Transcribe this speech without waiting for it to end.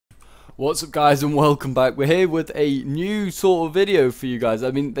What's up, guys, and welcome back. We're here with a new sort of video for you guys.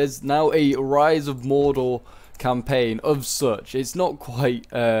 I mean, there's now a Rise of Mordor campaign of such. It's not quite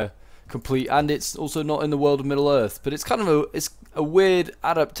complete, and it's also not in the world of Middle-earth, but it's kind of a weird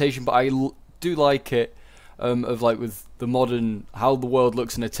adaptation, but I do like it, of like with the modern, how the world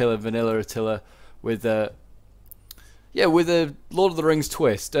looks in Attila, vanilla Attila, with yeah, with a Lord of the Rings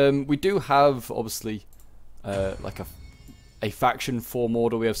twist. We do have, obviously, like a faction for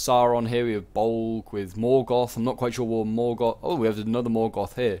Mordor. We have Sauron here, we have Bolg with Morgoth. I'm not quite sure what Morgoth... Oh, we have another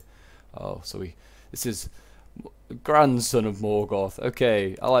Morgoth here. Oh, so this is grandson of Morgoth.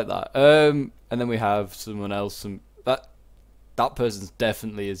 Okay, I like that. And then we have someone else. That person's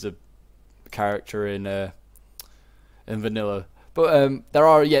definitely is a character in Vanilla. But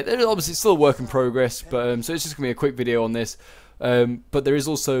there's obviously still a work in progress. But so it's just gonna be a quick video on this. But there is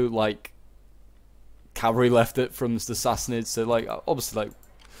also like cavalry left it from the Sassanids, so like obviously like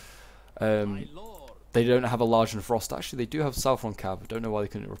they don't have a large enough roster. Actually, they do have Southron Cav. I don't know why they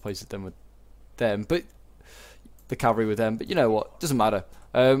couldn't replace them with them, but the cavalry with them. But you know what? Doesn't matter.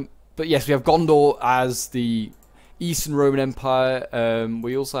 But yes, we have Gondor as the Eastern Roman Empire.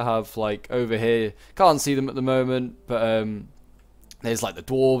 We also have like over here. Can't see them at the moment, but there's like the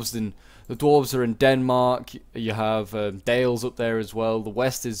dwarves, and the dwarves are in Denmark. You have Dales up there as well. The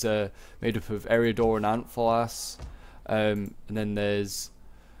west is made up of Eriador and Antholas. And then there's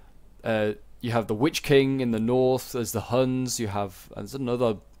you have the Witch King in the north. There's the Huns.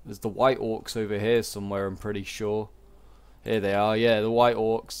 There's the White Orcs over here somewhere, I'm pretty sure. Here they are, yeah, the White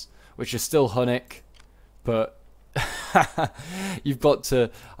Orcs, which are still Hunnic, but you've got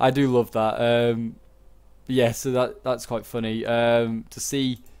to, I do love that. Yeah, so that's quite funny to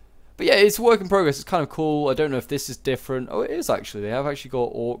see. But yeah, it's a work in progress. It's kind of cool. I don't know if this is different. Oh, it is actually. They have actually got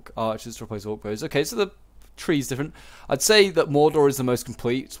orc archers to replace orc bows. Okay, so the tree's different. I'd say that Mordor is the most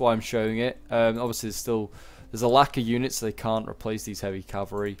complete. That's why I'm showing it. Obviously, there's a lack of units, so they can't replace these heavy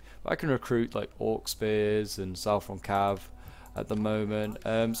cavalry. But I can recruit like orc spears and Southron Cav at the moment.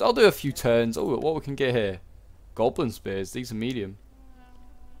 So I'll do a few turns. Oh, what we can get here? Goblin spears. These are medium.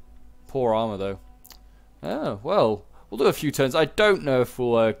 Poor armor though. Oh well. We'll do a few turns. I don't know if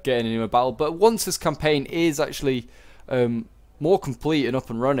we'll get in any more battle, but once this campaign is actually more complete and up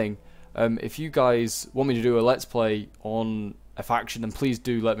and running, if you guys want me to do a let's play on a faction, then please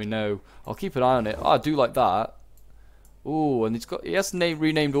do let me know. I'll keep an eye on it. Oh, I do like that. Ooh, and he has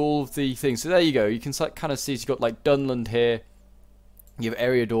renamed all of the things. So there you go. You can kind of see you've got like Dunland here. You have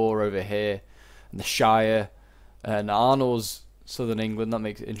Eriador over here, and the Shire, and Arnor's Southern England. That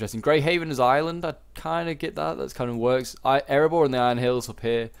makes it interesting. Greyhaven is Ireland. I kind of get that. That kind of works. Erebor and the Iron Hills up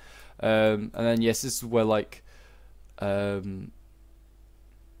here. And then yes, this is where like oh,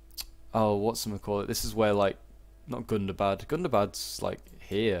 what's I'm gonna call it? This is where like not Gundabad. Gundabad's like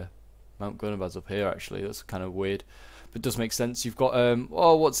here. Mount Gundabad's up here actually. That's kind of weird, but it does make sense. You've got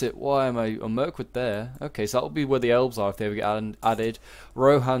oh, what's it? Why am I on Mirkwood there? Okay, so that'll be where the elves are if they ever get added.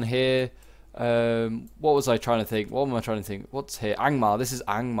 Rohan here. What was I trying to think? What am I trying to think? What's here? Angmar. This is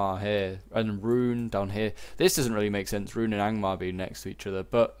Angmar here, and Rune down here. This doesn't really make sense. Rune and Angmar being next to each other,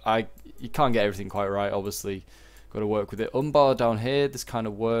 but you can't get everything quite right. Obviously, got to work with it. Umbar down here. This kind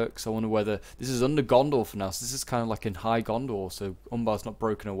of works. I wonder whether this is under Gondor for now. So this is kind of like in High Gondor. So Umbar's not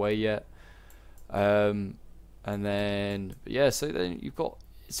broken away yet. And then yeah. So then you've got.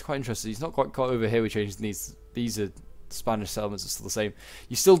 It's quite interesting. He's not quite got over here. We're changing these. These are. Spanish settlements are still the same.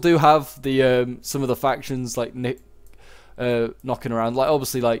 You still do have the some of the factions like knocking around. Like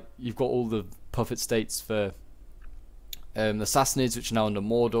obviously, like you've got all the puppet states for the Sassanids, which are now under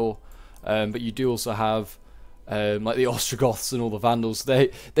Mordor. But you do also have like the Ostrogoths and all the Vandals.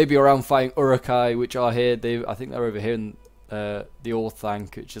 They be around fighting Uruk-hai, which are here. I think they're over here in the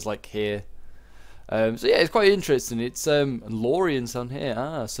Orthanc, which is like here. So yeah, it's quite interesting. It's and Lorien's down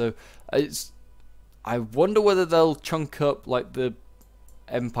here. So it's. I wonder whether they'll chunk up like the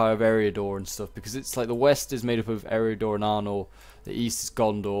Empire of Eriador and stuff, because it's like the west is made up of Eriador and Arnor, the east is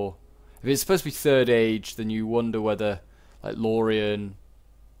Gondor. If it's supposed to be Third Age, then you wonder whether like Lorien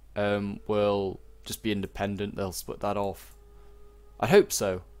will just be independent. They'll split that off. I hope so.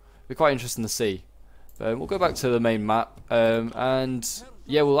 It'll be quite interesting to see. We'll go back to the main map, and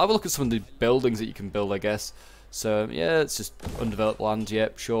yeah, we'll have a look at some of the buildings that you can build, I guess. So yeah, it's just undeveloped land,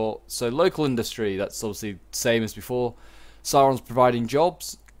 yep, sure. So local industry, that's obviously the same as before. Sauron's providing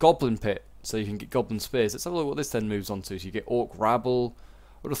jobs. Goblin pit, so you can get goblin spears. Let's have a look what this then moves on to. So you get orc rabble.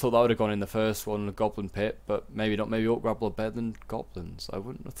 I would have thought that would have gone in the first one, a goblin pit, but maybe not. Maybe orc rabble are better than goblins. I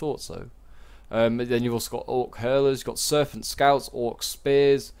wouldn't have thought so. Then you've also got orc hurlers, you've got serpent scouts, orc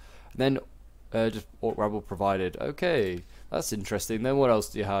spears, and then just orc rabble provided. Okay, That's interesting. Then what else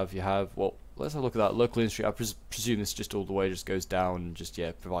do you have? You have, well, let's have a look at that. Local industry, I presume this just all the way just goes down and just,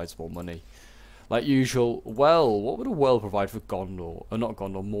 yeah, provides more money. Like usual. Well, what would a well provide for Gondor? Or not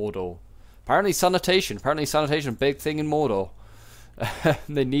Gondor, Mordor. Apparently sanitation. Apparently sanitation, big thing in Mordor.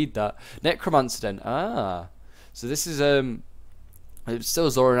 They need that. Necromancer den. Ah. So this is, it's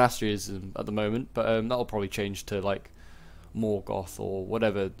still Zoroastrianism at the moment, but that'll probably change to, like, Morgoth or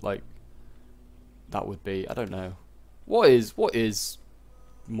whatever, like, that would be. I don't know. What is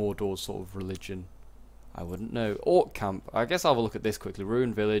Mordor's sort of religion? I wouldn't know. Orc camp. I guess I'll have a look at this quickly.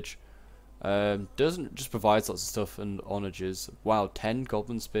 Ruined village. Doesn't just provides lots of stuff and onages. Wow, 10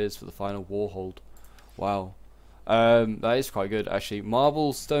 goblin spears for the final warhold. Wow. That is quite good actually.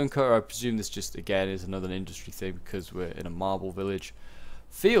 Marble stone cutter. I presume this just again is another industry thing because we're in a marble village.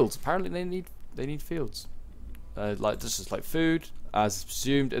 Fields. Apparently they need fields. Like this is like food as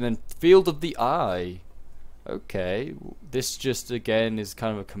presumed, and then field of the eye. Okay, this just again is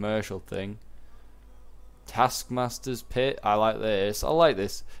kind of a commercial thing. Taskmaster's pit. I like this. I like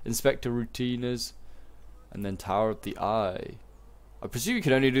this. Inspector routiners, and then Tower of the Eye. I presume you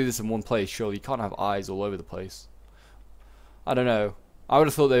can only do this in one place. Surely you can't have eyes all over the place. I don't know. I would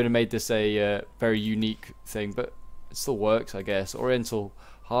have thought they would have made this a very unique thing, but it still works, I guess. Oriental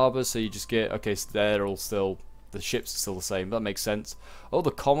Harbour. So you just get okay. So they're all still. The ships are still the same. That makes sense. Oh,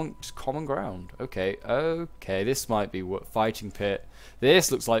 the common ground. Okay, okay. This might be fighting pit.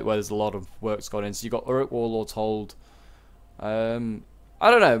 This looks like where there's a lot of work's gone in. So you got Uruk Warlord's Hold. I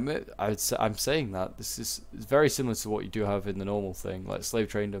don't know. I'm saying that this is very similar to what you do have in the normal thing, like slave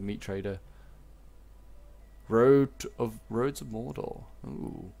trader, meat trader. Roads of Mordor.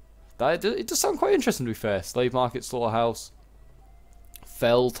 Ooh, it does sound quite interesting to be fair. Slave market, slaughterhouse,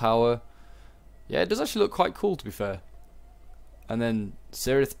 Fell Tower. Yeah, it does actually look quite cool to be fair. And then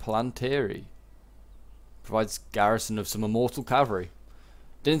Cirith Palantiri provides garrison of some immortal cavalry.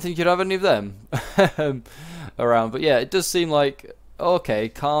 Didn't think you'd have any of them around, but yeah, it does seem like okay.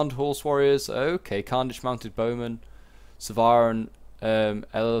 Karnd horse warriors, okay. Karndish mounted bowmen, Savaran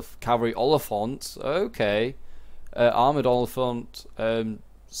cavalry Oliphants, okay. Armored Oliphant, and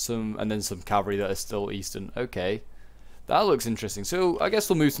then some cavalry that are still eastern, okay. That looks interesting. So I guess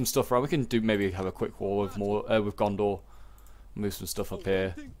we'll move some stuff around. We can maybe have a quick war with with Gondor. Move some stuff up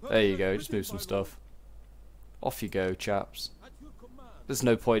here. There you go. Just move some stuff. Off you go, chaps. There's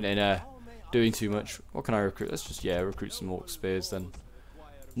no point in doing too much. What can I recruit? Let's just recruit some orc spears then.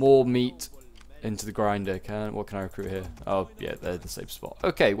 More meat into the grinder. What can I recruit here? Oh yeah, they're in the same spot.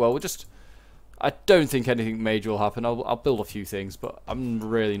 Okay, well we'll just. I don't think anything major will happen. I'll build a few things, but I'm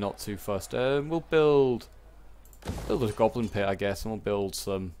really not too fussed. We'll build a goblin pit, I guess, and we'll build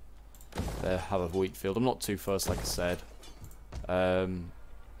some. Have a wheat field. I'm not too fussed, like I said.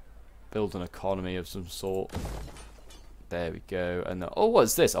 Build an economy of some sort. There we go. And then, oh,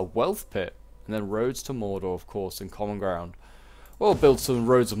 what's this? A wealth pit. And then roads to Mordor, of course, and common ground. We'll build some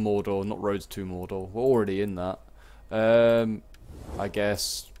roads of Mordor, not roads to Mordor. We're already in that. I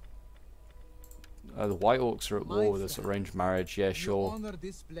guess. The White Orcs are at war with us. Arranged marriage. Yeah, sure.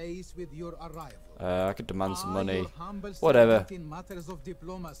 I could demand some money. Whatever.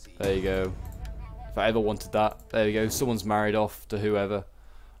 There you go. If I ever wanted that. There you go. Someone's married off to whoever.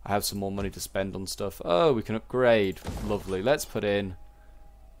 I have some more money to spend on stuff. Oh, we can upgrade. Lovely. Let's put in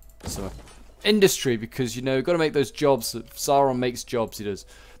some industry because, you know, got to make those jobs. Sauron makes jobs, he does.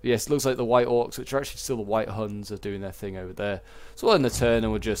 But yes, it looks like the White Orcs, which are actually still the White Huns, are doing their thing over there. So we'll end the turn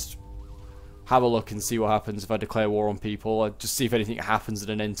and we'll just have a look and see what happens if I declare war on people. I'll just see if anything happens in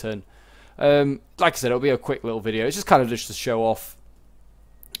an end turn. Like I said, it'll be a quick little video. It's just kind of just to show off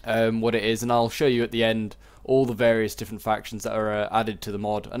what it is, and I'll show you at the end all the various different factions that are added to the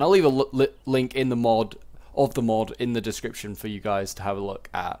mod, and I'll leave a link in the mod in the description for you guys to have a look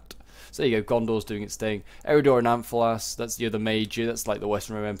at. So there you go. Gondor's doing its thing. Eredor and Amphalas, that's the other major. That's like the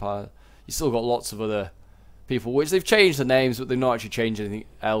Western Roman Empire. You still got lots of other people, which they've changed the names, but they've not actually changed anything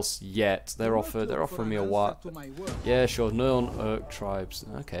else yet. They're offering me a what? Yeah, sure. Non-Orc tribes.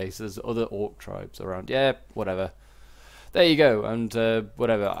 Okay, so there's other Orc tribes around. Yeah, whatever. There you go. And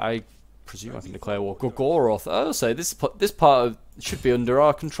whatever. I presume I can declare war. Gorgoroth. Oh, so this part should be under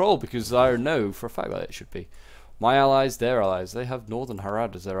our control because I know for a fact that it should be. My allies, their allies. They have Northern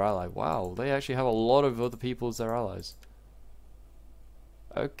Harad as their ally. Wow, they actually have a lot of other people as their allies.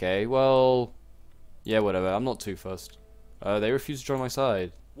 Okay, well. Yeah, whatever. I'm not too fussed. They refuse to join my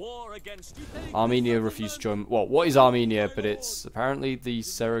side. Armenia refused to join. Well, what is Armenia? But it's apparently the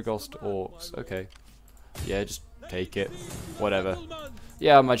Saragost Orcs. Okay. Yeah, just take it. Whatever.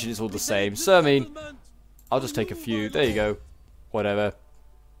 Yeah, I imagine it's all the same. So, I mean, I'll just take a few. There you go. Whatever.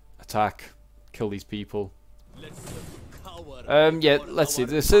 Attack. Kill these people. Yeah, let's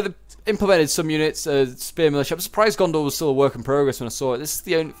see. So they implemented some units, spear militia. I'm surprised Gondor was still a work in progress when I saw it. This is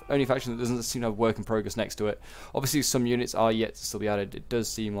the only faction that doesn't seem to have work in progress next to it. Obviously, some units are yet to still be added. It does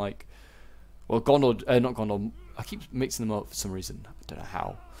seem like, well, Gondor, not Gondor. I keep mixing them up for some reason. I don't know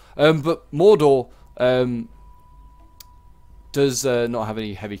how. But Mordor does not have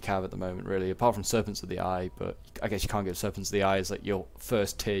any heavy cav at the moment, really, apart from Serpents of the Eye. But I guess you can't get Serpents of the Eye as like your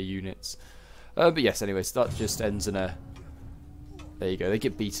first tier units. But yes, anyway, so that just ends in a. There you go. They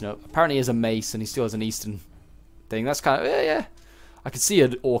get beaten up. Apparently, he has a mace, and he still has an Eastern thing. That's kind of yeah. I could see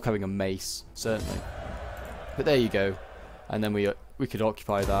an orc having a mace, certainly. But there you go. And then we could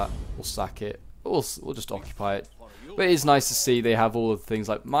occupy that. We'll sack it. We'll just occupy it. But it is nice to see they have all of the things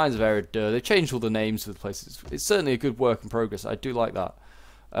like Mines of Eridur. They changed all the names of the places. It's certainly a good work in progress. I do like that.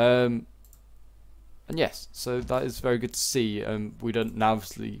 And yes, so that is very good to see. We don't now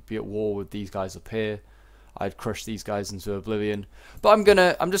obviously be at war with these guys up here. I'd crush these guys into oblivion. But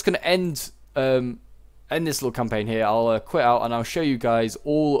I'm just gonna end this little campaign here. I'll quit out and I'll show you guys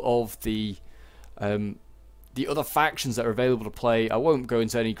all of the other factions that are available to play. I won't go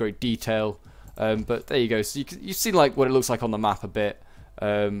into any great detail, but there you go. So you've seen like what it looks like on the map a bit.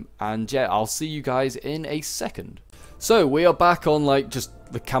 And yeah, I'll see you guys in a second. So we are back on like just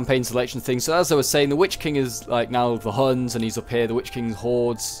the campaign selection thing. So as I was saying, the Witch King is like now the Huns, and he's up here. The Witch King's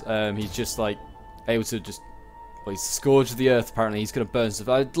hordes. He's just like able to just, well, he's the scourge of the earth. Apparently, he's going to burn stuff.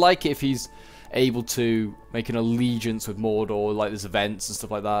 I'd like it if he's able to make an allegiance with Mordor, like there's events and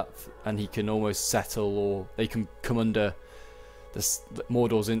stuff like that, and he can almost settle, or they can come under this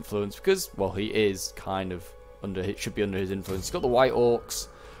Mordor's influence, because, well, he is kind of under. It should be under his influence. He's got the White Orcs.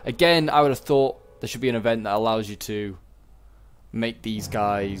 Again, I would have thought there should be an event that allows you to make these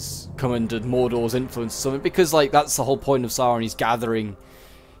guys come under Mordor's influence or something, because like that's the whole point of Sauron. He's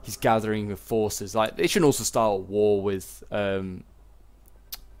gathering the forces. Like they should also start a war with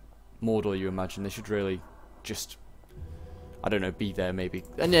Mordor, you imagine. They should really just, I don't know, be there maybe.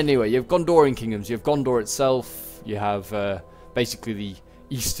 And anyway, you have Gondorian kingdoms. You have Gondor itself. You have basically the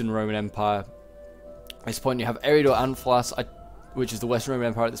Eastern Roman Empire. At this point, you have Eridur Anfalas, which is the Western Roman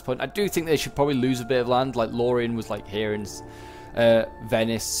Empire at this point. I do think they should probably lose a bit of land. Like Lorien was like here in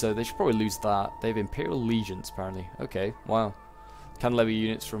Venice, so they should probably lose that. They have Imperial Legions, apparently. Okay, wow. Can levy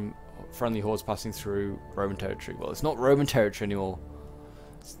units from friendly hordes passing through Roman territory. Well, it's not Roman territory anymore.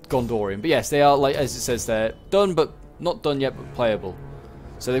 It's Gondorian. But yes, they are, like as it says there, done but not done yet, but playable.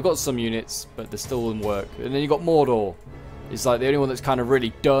 So they've got some units, but they're still in work. And then you've got Mordor. It's like the only one that's kind of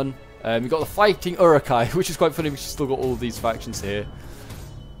really done. You've got the Fighting Uruk-hai, which is quite funny because you've still got all of these factions here.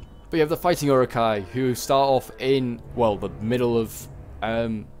 But you have the Fighting Uruk-hai, who start off in, well, the middle of...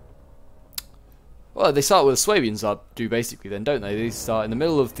 well, they start with the Swabians do basically then, don't they? They start in the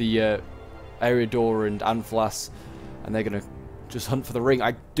middle of the Eridur and Anfalas, and they're going to just hunt for the ring.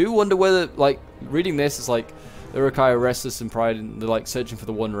 I do wonder whether, like, reading this is like, the Uruk-hai are restless and pride, and they're like searching for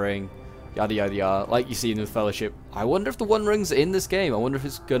the One Ring, yada yada yada, like you see in the Fellowship. I wonder if the One Ring's in this game. I wonder if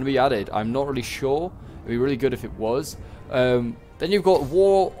it's going to be added. I'm not really sure. It'd be really good if it was. Then you've got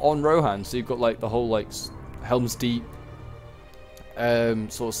War on Rohan, so you've got like the whole like Helm's Deep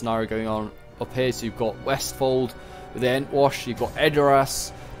sort of scenario going on up here. So you've got Westfold with the Entwash, you've got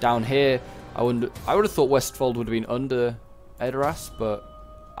Edoras down here. I would have thought Westfold would have been under Edoras, but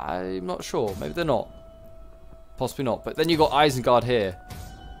I'm not sure. Maybe they're not. Possibly not. But then you've got Isengard here.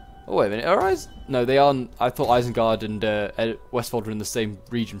 Oh, wait a minute. No, they aren't. I thought Isengard and Westfold were in the same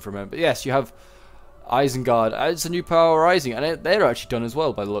region for a moment. But yes, you have Isengard. It's a new power rising, and they're actually done as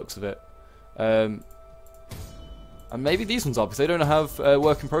well by the looks of it. And maybe these ones are, because they don't have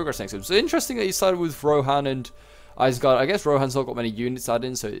work in progress next to them. So interesting that you started with Rohan and Isengard. I guess Rohan's not got many units added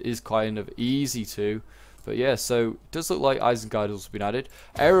in, so it is kind of easy to. But yeah, so it does look like Isengard has also been added.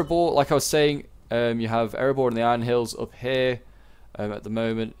 Erebor, like I was saying, you have Erebor and the Iron Hills up here at the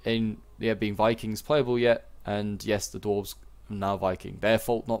moment, being Vikings playable yet. And yes, the dwarves are now Viking. Their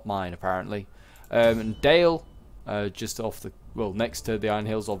fault, not mine, apparently. And Dale, just off the, well, next to the Iron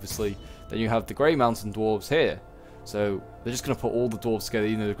Hills, obviously. Then you have the Grey Mountain dwarves here. So they're just going to put all the dwarves together.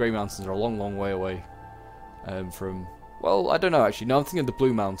 You know, the Grey Mountains are a long, long way away from, well, I don't know actually. No, I'm thinking of the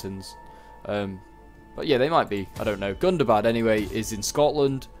Blue Mountains. But yeah, they might be. I don't know. Gundabad, anyway, is in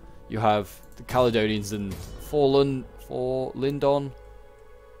Scotland. You have the Caledonians and Lindon.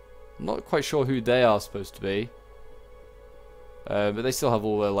 I'm not quite sure who they are supposed to be. But they still have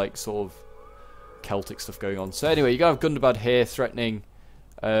all their, like, sort of Celtic stuff going on. So anyway, you got to have Gundabad here threatening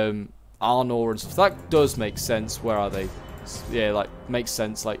Arnor and stuff. That does make sense. Where are they? Yeah, like, makes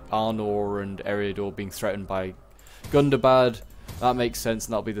sense. Like, Arnor and Eridur being threatened by Gundabad. That makes sense,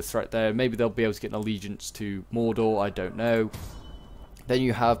 and that'll be the threat there. Maybe they'll be able to get an allegiance to Mordor, I don't know. Then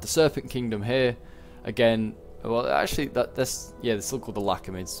you have the Serpent Kingdom here. Again, well, actually, they're still called the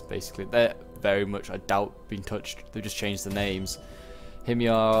Lachamids, basically. They're very much, I doubt, being touched. They've just changed the names.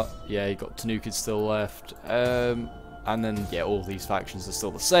 Himyar, yeah, you got Tanukids still left. And then, yeah, all these factions are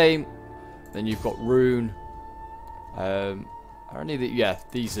still the same. Then you've got Rune. Yeah,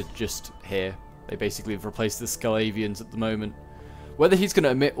 these are just here. They basically have replaced the Scalavians at the moment. Whether he's going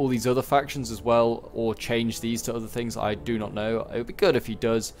to omit all these other factions as well, or change these to other things, I do not know. It would be good if he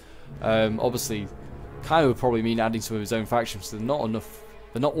does. Obviously, kind of would probably mean adding some of his own factions. So they're not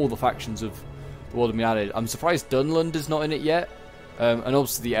all the factions of the world have been added. I'm surprised Dunland is not in it yet. And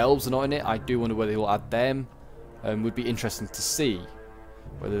obviously the elves are not in it. I do wonder whether he'll add them. Would be interesting to see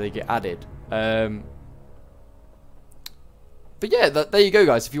whether they get added. But yeah, there you go,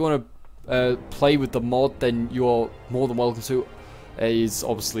 guys. If you want to play with the mod, then you're more than welcome to. It is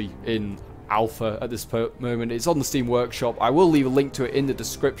obviously in alpha at this moment. It's on the Steam Workshop. I will leave a link to it in the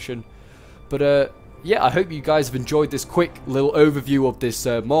description. But yeah, I hope you guys have enjoyed this quick little overview of this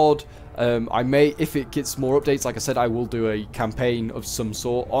mod. I may, if it gets more updates, like I said, I will do a campaign of some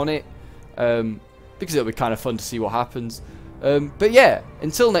sort on it. Because it'll be kind of fun to see what happens. But yeah,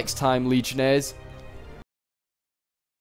 until next time, Legionnaires,